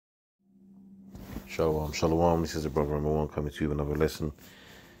Shalom, shalom. This is the brother number one coming to you with another lesson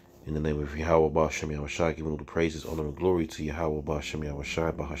in the name of Yahweh Ba'Shem Yahushai, giving all the praises, honor, and glory to Yahweh Ba'Shem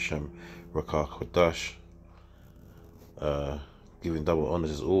Yahushai, Ba'Hashem Rakah Kodash. Giving double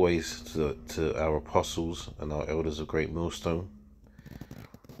honors as always to our apostles and our elders of Great Millstone.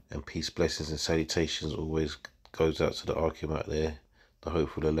 And peace, blessings, and salutations always goes out to the Archim out there, the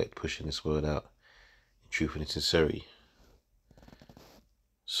hopeful elect pushing this word out in truth and in sincerity.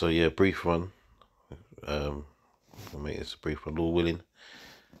 So yeah, brief one. I'll make this a brief one, Lord willing.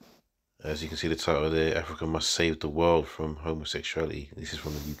 As you can see the title there, Africa must save the world from homosexuality. This is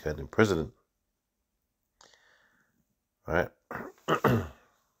from the Ugandan president. Right?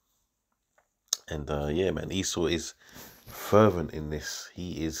 And yeah, man, Esau is fervent in this.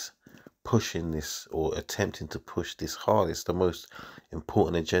 He is pushing this, or attempting to push this hard. It's the most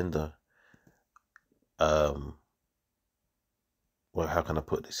important agenda. Well, how can I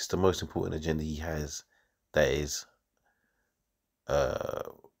put this? It's the most important agenda he has that is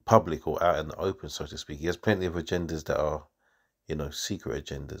public or out in the open, so to speak. He has plenty of agendas that are, you know, secret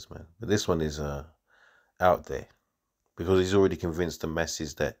agendas, man. But this one is out there because he's already convinced the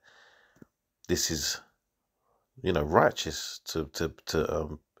masses that this is, you know, righteous to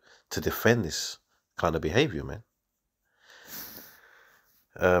defend this kind of behavior, man.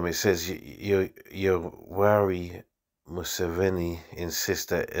 It says Yoweri Museveni insists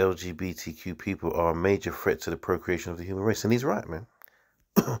that LGBTQ people are a major threat to the procreation of the human race, and he's right, man.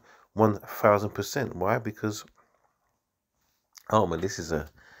 1000%. Why? Because this is a,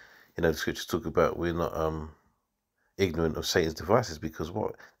 you know, the scriptures talk about we're not ignorant of Satan's devices, because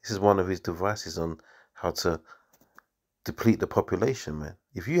what? This is one of his devices on how to deplete the population, man.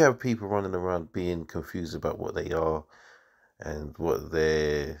 If you have people running around being confused about what they are and what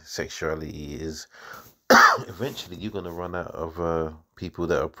their sexuality is, eventually you're going to run out of people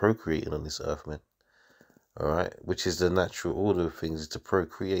that are procreating on this earth, man. All right, which is the natural order of things, is to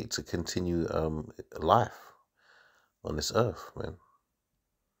procreate, to continue life on this earth, man.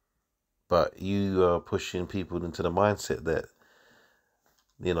 But you are pushing people into the mindset that,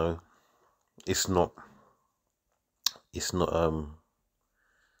 you know, it's not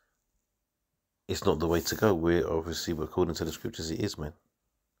the way to go. We're obviously, according to the scriptures, it is, man.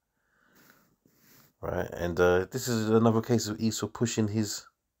 Right, and this is another case of Esau pushing his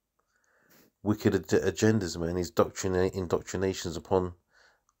wicked agendas, man. His indoctrinations upon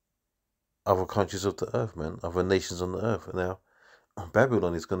other countries of the earth, man. Other nations on the earth. And now,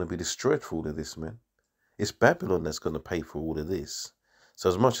 Babylon is going to be destroyed for all of this, man. It's Babylon that's going to pay for all of this. So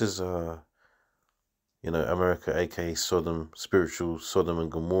as much as, you know, America, aka Sodom, spiritual Sodom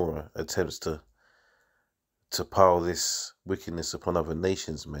and Gomorrah, attempts to pile this wickedness upon other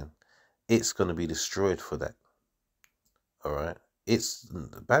nations, man, it's going to be destroyed for that. All right?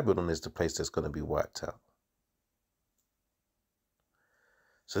 Babylon is the place that's going to be wiped out.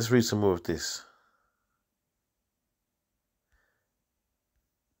 So let's read some more of this.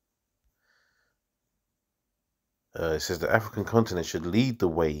 It says the African continent should lead the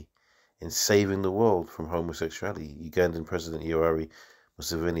way in saving the world from homosexuality. Ugandan President Yoweri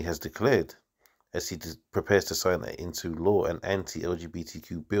Museveni has declared, as he prepares to sign into law, an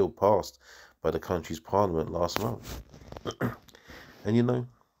anti-LGBTQ bill passed by the country's parliament last month. And you know,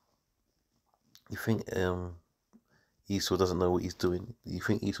 you think Esau doesn't know what he's doing? You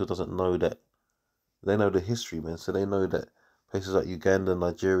think Esau doesn't know that? They know the history, man. So they know that places like Uganda,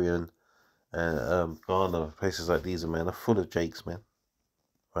 Nigeria, and Ghana, places like these, man, are full of Jakes, man.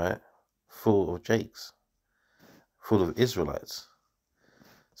 Right? Full of Jakes. Full of Israelites.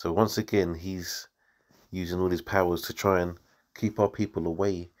 So once again, he's using all his powers to try and keep our people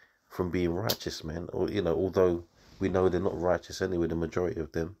away from being righteous, man. Or, you know, although we know they're not righteous anyway, the majority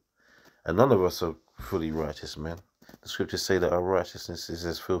of them. And none of us are fully righteous, man. The scriptures say that our righteousness is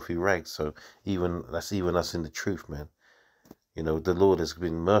as filthy rags. So that's even us in the truth, man. You know, the Lord has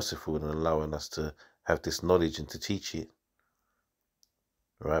been merciful in allowing us to have this knowledge and to teach it.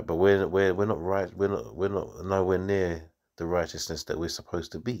 Right? But we're not right. We're not nowhere near the righteousness that we're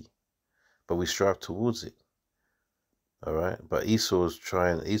supposed to be. But we strive towards it. All right? But Esau's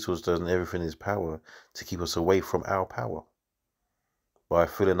done everything in his power to keep us away from our power, by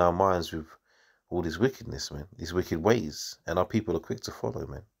filling our minds with all this wickedness, man, these wicked ways, and our people are quick to follow,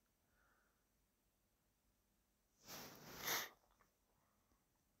 man.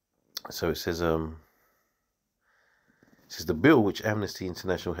 So it says, the bill, which Amnesty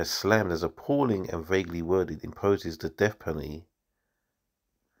International has slammed as appalling and vaguely worded, imposes the death penalty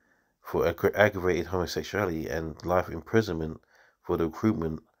for aggravated homosexuality and life imprisonment for the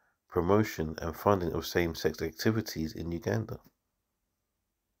recruitment, promotion, and funding of same-sex activities in Uganda.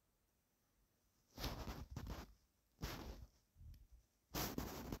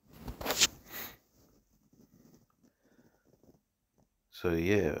 So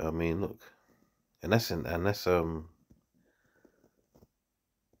yeah, I mean, look, and that's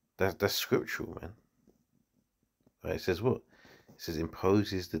that's scriptural, man. Right? It says what? It says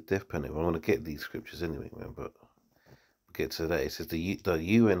imposes the death penalty. Well, I want to get these scriptures anyway, man, but we'll get to that. It says the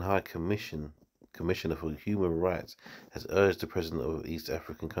UN High Commissioner for Human Rights has urged the president of East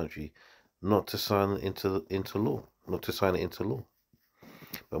African country not to sign into law, not to sign it into law.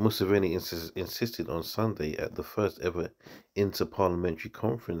 But Museveni insisted on Sunday at the first ever Inter-Parliamentary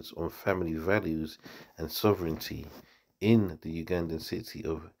Conference on Family Values and Sovereignty in the Ugandan city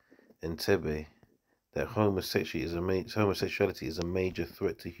of Entebbe that homosexuality is a major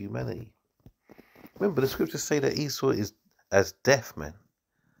threat to humanity. Remember, the scriptures say that Esau is as death, man.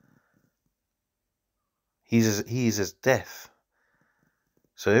 He is as death.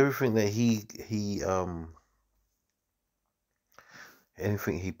 So everything that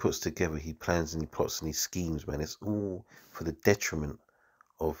anything he puts together, he plans and he plots and he schemes, man. It's all for the detriment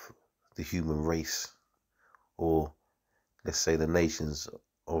of the human race, or let's say the nations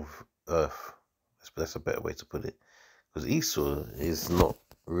of Earth. That's a better way to put it. Because Esau is not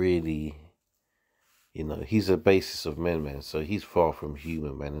really, he's a basis of men, man. So he's far from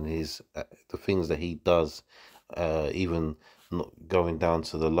human, man. And the things that he does, even not going down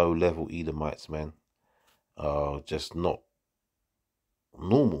to the low level Edomites, man, are just not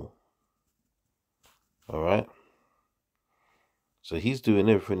normal. All right. So he's doing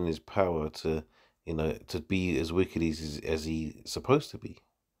everything in his power to, to be as wicked as he's supposed to be.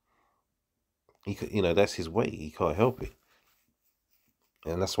 That's his way. He can't help it,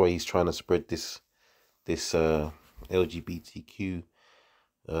 and that's why he's trying to spread this LGBTQ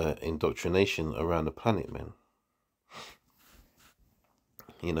indoctrination around the planet, man.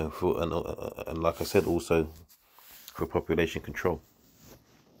 And like I said, also for population control,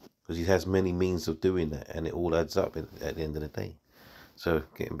 because he has many means of doing that, and it all adds up at the end of the day. So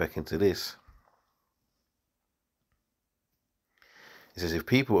getting back into this. It says, if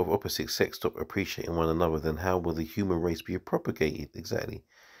people of opposite sex stop appreciating one another, then how will the human race be propagated? Exactly.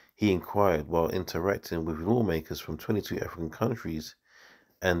 He inquired while interacting with lawmakers from 22 African countries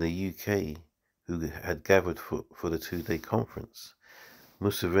and the UK who had gathered for the two-day conference.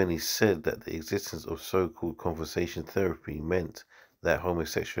 Museveni said that the existence of so-called conversation therapy meant that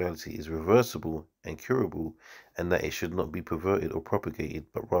homosexuality is reversible and curable, and that it should not be perverted or propagated,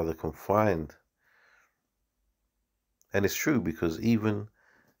 but rather confined. And it's true, because even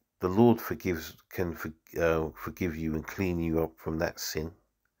the Lord can forgive you and clean you up from that sin.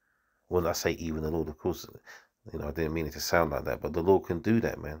 Well, I say even the Lord, of course, I didn't mean it to sound like that, but the Lord can do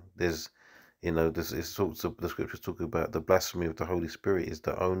that, man. The scriptures talk about the blasphemy of the Holy Spirit is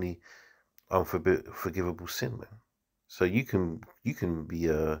the only unforgivable sin, man. So you can be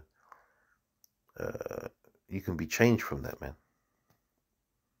changed from that, man.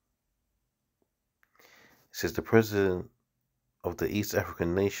 It says the president of the East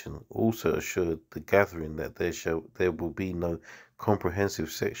African nation also assured the gathering that there will be no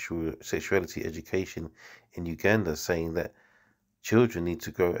comprehensive sexuality education in Uganda, saying that children need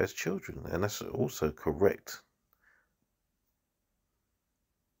to grow as children, and that's also correct.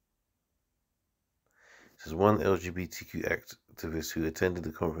 It says one LGBTQ activist who attended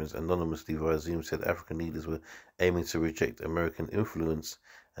the conference anonymously via Zoom said African leaders were aiming to reject American influence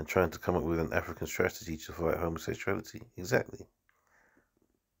and trying to come up with an African strategy to fight homosexuality. Exactly.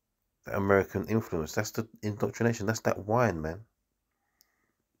 The American influence. That's the indoctrination. That's that wine, man.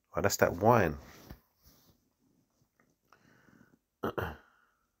 Right, that's that wine.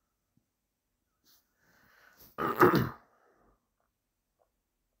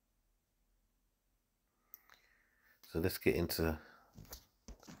 So let's get into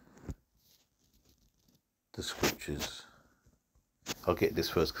the scriptures. I'll get this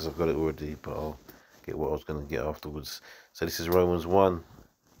first because I've got it already, but I'll get what I was going to get afterwards. So this is Romans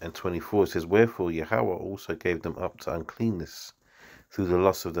 1:24. It says, wherefore Yahweh also gave them up to uncleanness through the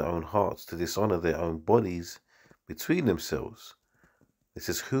lust of their own hearts, to dishonor their own bodies between themselves. It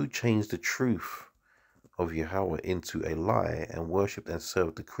says, who changed the truth of Yahweh into a lie and worshipped and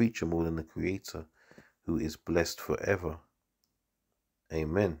served the creature more than the Creator, who is blessed forever.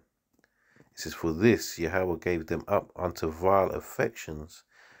 Amen. It says, for this Yahweh gave them up unto vile affections,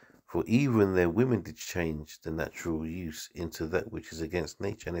 for even their women did change the natural use into that which is against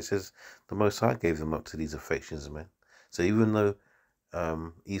nature. And it says the Most High gave them up to these affections, man. So even though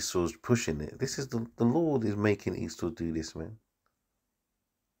Esau's pushing it, this is the Lord is making Esau do this, man.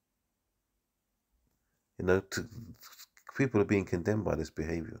 People are being condemned by this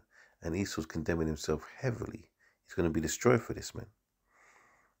behavior, and Esau's condemning himself heavily. He's going to be destroyed for this, man.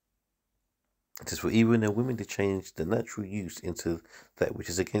 It says, for even the women to change the natural use into that which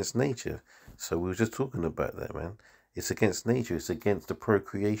is against nature. So we were just talking about that, man. It's against nature. It's against the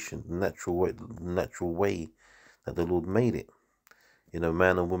procreation, natural way that the Lord made it.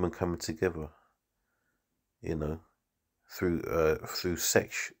 Man and woman coming together. Through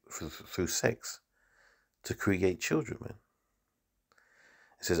sex to create children, man.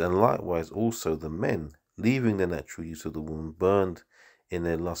 It says, and likewise also the men, leaving the natural use of the woman, burned in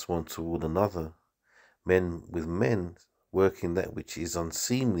their lust one toward another, men with men, working that which is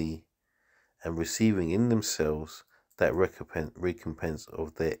unseemly, and receiving in themselves that recompense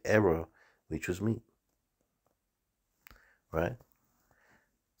of their error, which was meat. Right?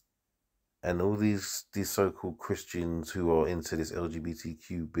 And all these so-called Christians who are into this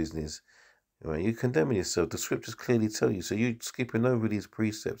LGBTQ business, right, you're condemning yourself. The scriptures clearly tell you. So you're skipping over these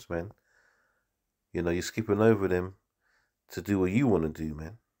precepts, man. You're skipping over them to do what you want to do,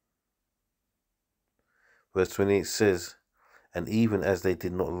 man. Verse 28 says, and even as they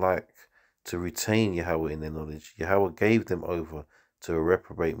did not like to retain Yahweh in their knowledge, Yahweh gave them over to a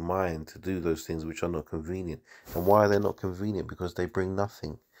reprobate mind to do those things which are not convenient. And why are they not convenient? Because they bring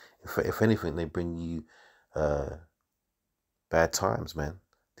nothing. If anything, they bring you bad times, man.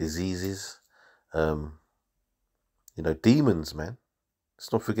 Diseases, demons, man.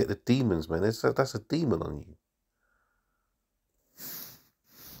 Let's not forget the demons, man. That's a demon on you.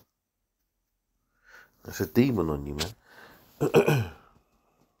 That's a demon on you, man.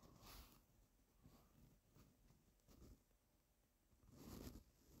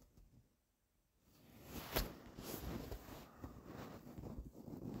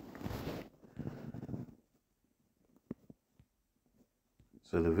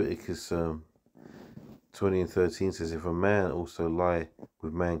 So Leviticus 20 and 13 says, if a man also lie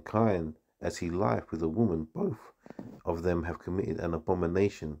with mankind as he lieth with a woman, both of them have committed an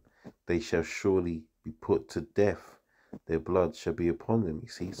abomination. They shall surely be put to death. Their blood shall be upon them. You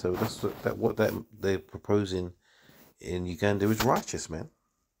see, so that's what they're proposing in Uganda is righteous, man.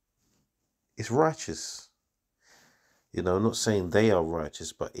 It's righteous. I'm not saying they are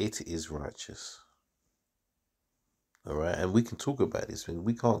righteous, but it is righteous. All right, and we can talk about this.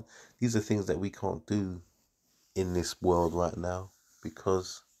 We can't. These are things that we can't do in this world right now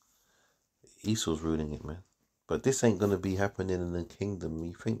because Esau's ruling it, man. But this ain't gonna be happening in the kingdom.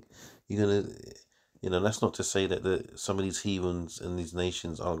 You think you're gonna, that's not to say that some of these heathens and these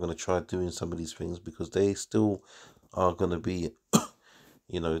nations are gonna try doing some of these things, because they still are gonna be,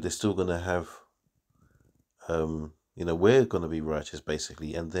 they're still gonna have, we're gonna be righteous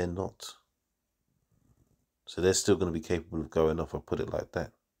basically, and they're not. So they're still gonna be capable of going off. I'll put it like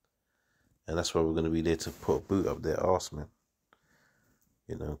that. And that's why we're gonna be there to put a boot up their arse, man.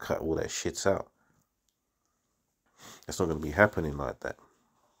 And cut all that shit out. It's not going to be happening like that.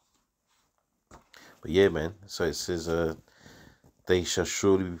 But yeah, man. So it says, they shall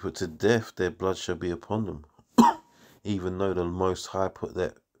surely be put to death. Their blood shall be upon them. Even though the Most High put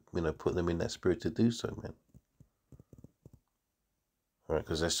them in that spirit to do so, man. All right,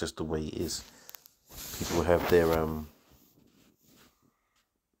 because that's just the way it is. People have their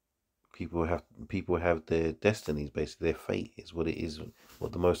people have their destinies, basically. Their fate is what it is,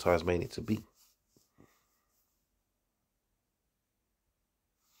 what the Most High has made it to be.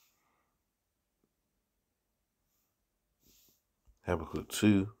 Habakkuk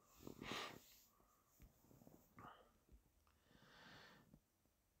 2.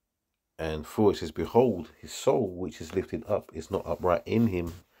 And 4, it says, behold, his soul which is lifted up is not upright in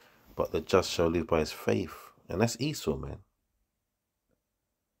him, but the just shall live by his faith. And that's Esau, man.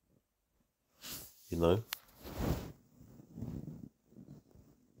 It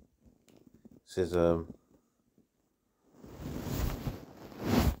says,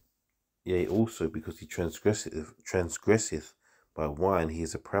 yea, also because he transgresseth by wine, he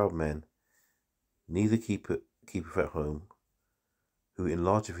is a proud man, neither keepeth at home, who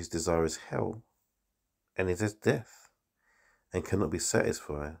enlargeth his desire is hell, and is as death, and cannot be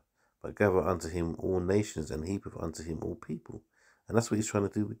satisfied, but gather unto him all nations, and heapeth unto him all people. And that's what he's trying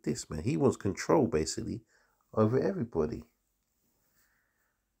to do with this, man. He wants control, basically, over everybody.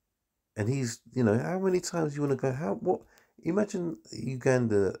 And he's, how many times you want to go, imagine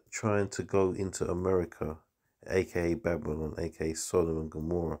Uganda trying to go into America, aka Babylon, aka Sodom and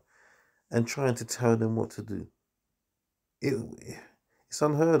Gomorrah, and trying to tell them what to do. It's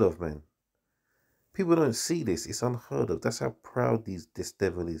unheard of, man. People don't see this. It's unheard of. That's how proud this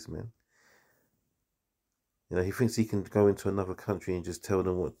devil is, man. He thinks he can go into another country and just tell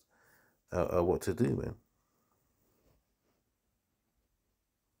them what to do, man.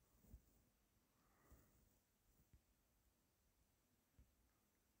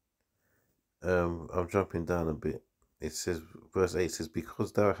 I'm jumping down a bit. It says, verse 8 says,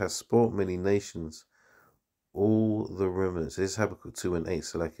 because thou hast spoiled many nations, all the remnants. This is Habakkuk 2 and 8.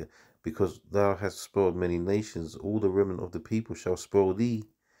 So like, because thou hast spoiled many nations, all the remnant of the people shall spoil thee,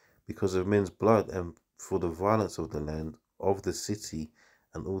 because of men's blood and for the violence of the land, of the city,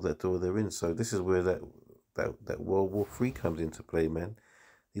 and all that dwell therein. So this is where that World War III comes into play, man.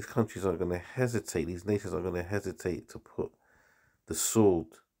 These countries aren't going to hesitate. These nations aren't going to hesitate to put the sword,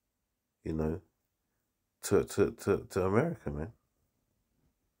 you know, to America, man.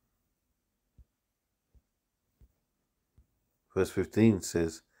 Verse 15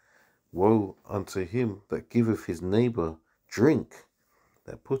 says, woe unto him that giveth his neighbor drink,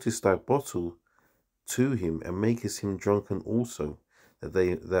 that puttest thy bottle to him, and makest him drunken also,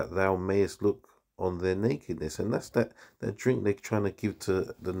 that thou mayest look on their nakedness. And that's that drink they're trying to give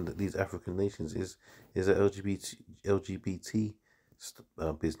to these African nations is a LGBT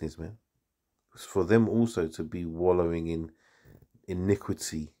business, man. It's for them also to be wallowing in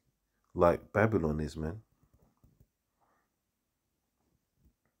iniquity like Babylon is, man.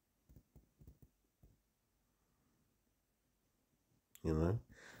 You know,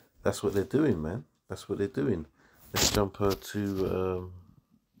 that's what they're doing, man. That's what they're doing. Let's jump to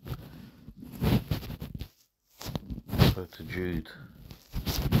Jude.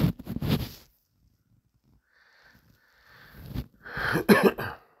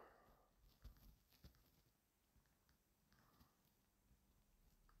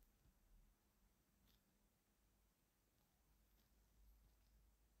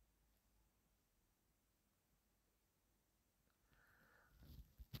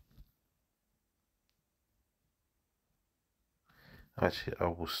 Actually, I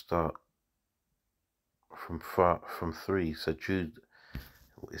will start from 3. So Jude,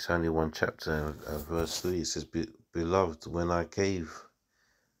 it's only one chapter, verse 3. It says, beloved, when I gave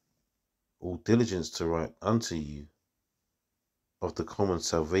all diligence to write unto you of the common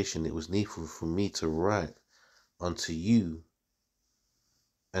salvation, it was needful for me to write unto you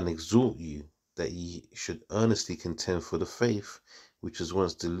and exhort you that ye should earnestly contend for the faith which was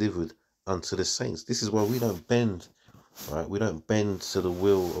once delivered unto the saints. This is why we don't bend, right? We don't bend to the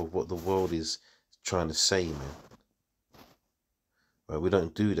will of what the world is trying to say, man. Right? We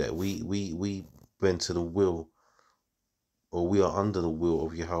don't do that. We bend to the will, or we are under the will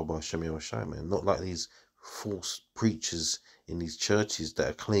of Yahweh Hashem Yahushua, man. Not like these false preachers in these churches that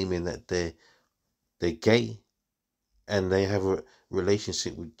are claiming that they're gay and they have a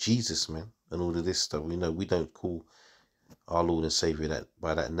relationship with Jesus, man, and all of this stuff. We know we don't call our Lord and Savior that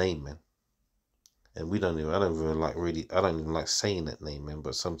by that name, man. And we don't even, I don't even like saying that name, man,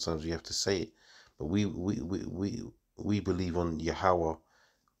 but sometimes we have to say it. But we believe on Yahweh,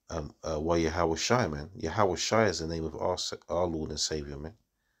 Yahweh Shai, man. Yahweh Shai is the name of our Lord and Savior, man.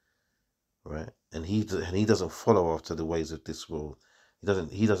 Right? And he doesn't follow after the ways of this world. He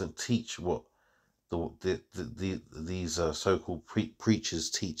doesn't teach what these so-called preachers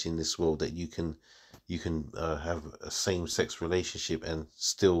teach in this world, that you can have a same-sex relationship and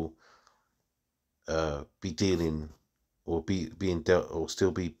still be dealing or being dealt or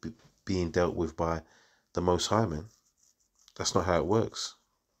still be being dealt with by the Most High, man. That's not how it works.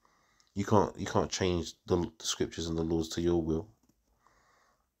 You can't change the scriptures and the laws to your will.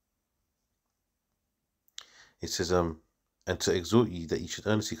 It says, and to exhort you that you should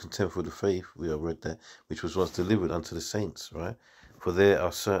earnestly contend for the faith, we have read that, which was once delivered unto the saints, right? For there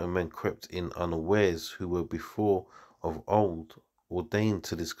are certain men crept in unawares, who were before of old ordained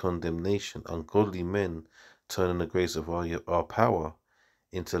to this condemnation, ungodly men, turning the grace of our power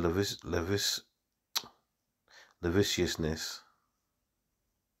into lasciviousness,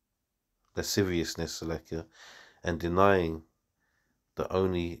 and denying the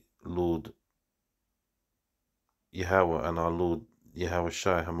only Lord Yahweh and our Lord Yahweh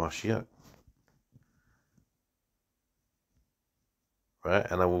Shai Hamashiach. Right?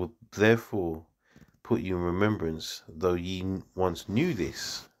 And I will therefore put you in remembrance, though ye once knew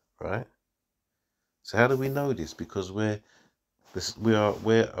this. Right? So how do we know this? Because where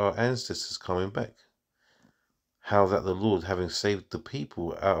our ancestors coming back. How that the Lord, having saved the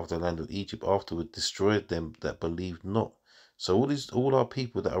people out of the land of Egypt, afterward destroyed them that believed not. So all our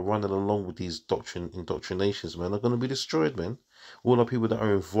people that are running along with these indoctrinations, man, are going to be destroyed, man. All our people that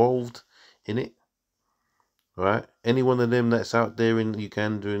are involved in it, right? Any one of them that's out there in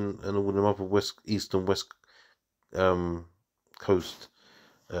Uganda and all the other east and west coast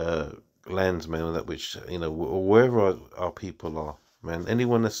lands, man, that which, you know, or wherever our people are, man.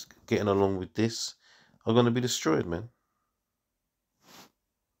 Anyone that's getting along with this are going to be destroyed, man.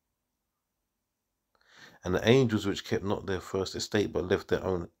 And the angels which kept not their first estate, but left their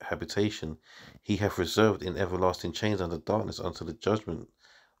own habitation, he hath reserved in everlasting chains under darkness unto the judgment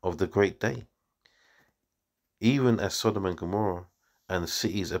of the great day. Even as Sodom and Gomorrah and the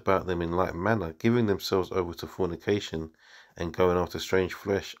cities about them in like manner, giving themselves over to fornication and going after strange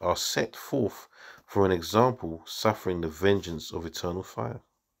flesh, are set forth for an example, suffering the vengeance of eternal fire.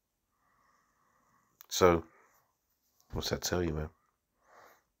 So, what's that tell you, man?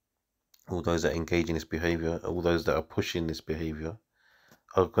 All those that engage in this behavior, all those that are pushing this behavior,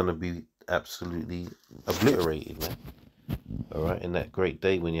 are going to be absolutely obliterated, man. All right, in that great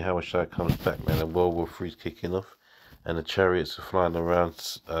day when Yahushua comes back, man, and World War III is kicking off, and the chariots are flying around,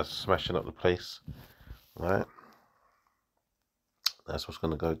 smashing up the place, right? That's what's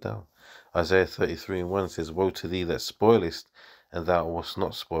going to go down. Isaiah 33:1 says, "Woe to thee that spoilest, and thou wast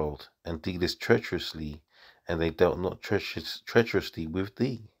not spoiled, and dealest treacherously, and they dealt not treacherously with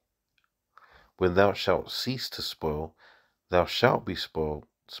thee. When thou shalt cease to spoil, thou shalt be spoiled,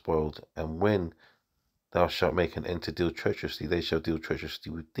 and when thou shalt make an end to deal treacherously, they shall deal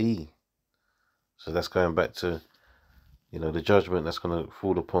treacherously with thee." So that's going back to, the judgment that's going to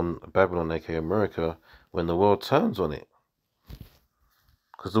fall upon Babylon, aka America, when the world turns on it.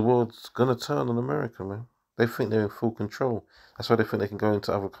 Because the world's going to turn on America, man. They think they're in full control. That's why they think they can go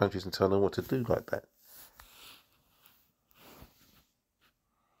into other countries and tell them what to do like that.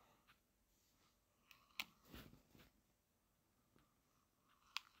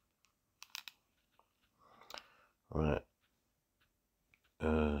 All right.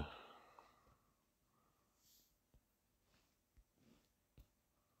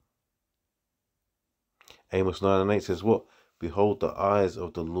 Amos 9:8 says, "What? Behold, the eyes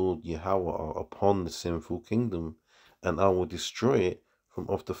of the Lord Yahweh are upon the sinful kingdom, and I will destroy it from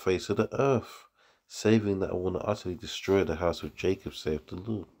off the face of the earth, saving that I will not utterly destroy the house of Jacob, saith the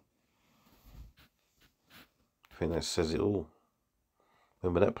Lord." I think that says it all.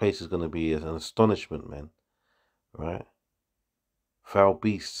 Remember, that place is going to be an astonishment, man. Right? Foul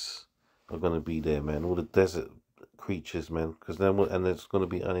beasts are going to be there, man. All the desert creatures, man. Because then, and it's going to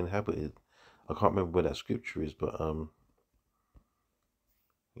be uninhabited. I can't remember where that scripture is, but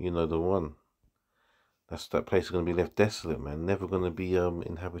you know the one. That place is going to be left desolate, man. Never going to be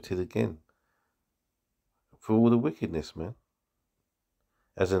inhabited again. For all the wickedness, man.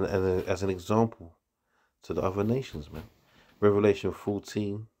 As an example to the other nations, man. Revelation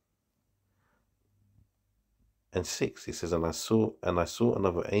 14:6, it says, and I saw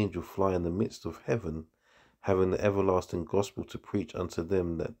another angel fly in the midst of heaven, having the everlasting gospel to preach unto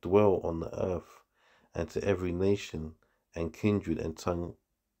them that dwell on the earth, and to every nation and kindred and tongue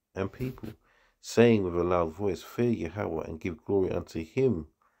and people, saying with a loud voice, Fear Yahweh, and give glory unto him,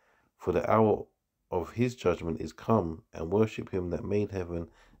 for the hour of his judgment is come, and worship him that made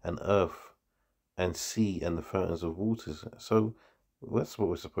heaven and earth and sea and the fountains of waters. So that's what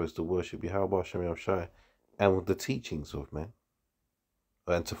we're supposed to worship, Yahweh Shem Shai, and with the teachings of man,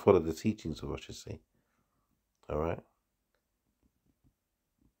 and to follow the teachings of, I should say. All right.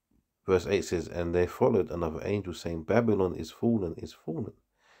 Verse 8 says, and there followed another angel, saying, Babylon is fallen,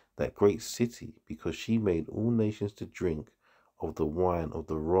 that great city, because she made all nations to drink of the wine of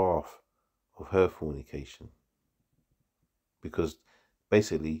the wrath of her fornication. Because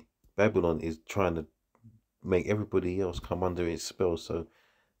basically, Babylon is trying to make everybody else come under its spell. So,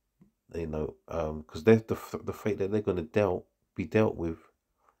 because the fate that they're going to be dealt with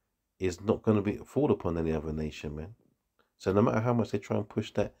is not going to be fall upon any other nation, man. So no matter how much they try and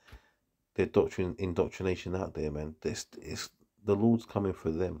push their indoctrination out there, man, it's the Lord's coming for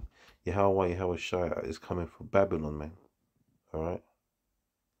them. Yahweh Shai is coming for Babylon, man. All right.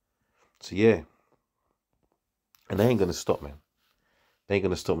 So yeah, and they ain't gonna stop, man. They ain't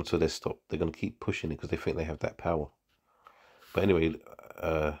gonna stop until they stop. They're gonna keep pushing it because they think they have that power. But anyway,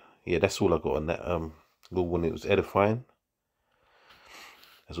 yeah, that's all I got on that. Lord, when it was edifying,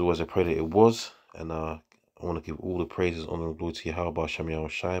 as always, I pray that it was, and I want to give all the praises, honor, and glory to Yahweh, Shem Yahweh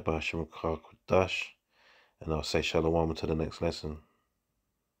Shai, Hashem Kodash, and I'll say shalom until the next lesson.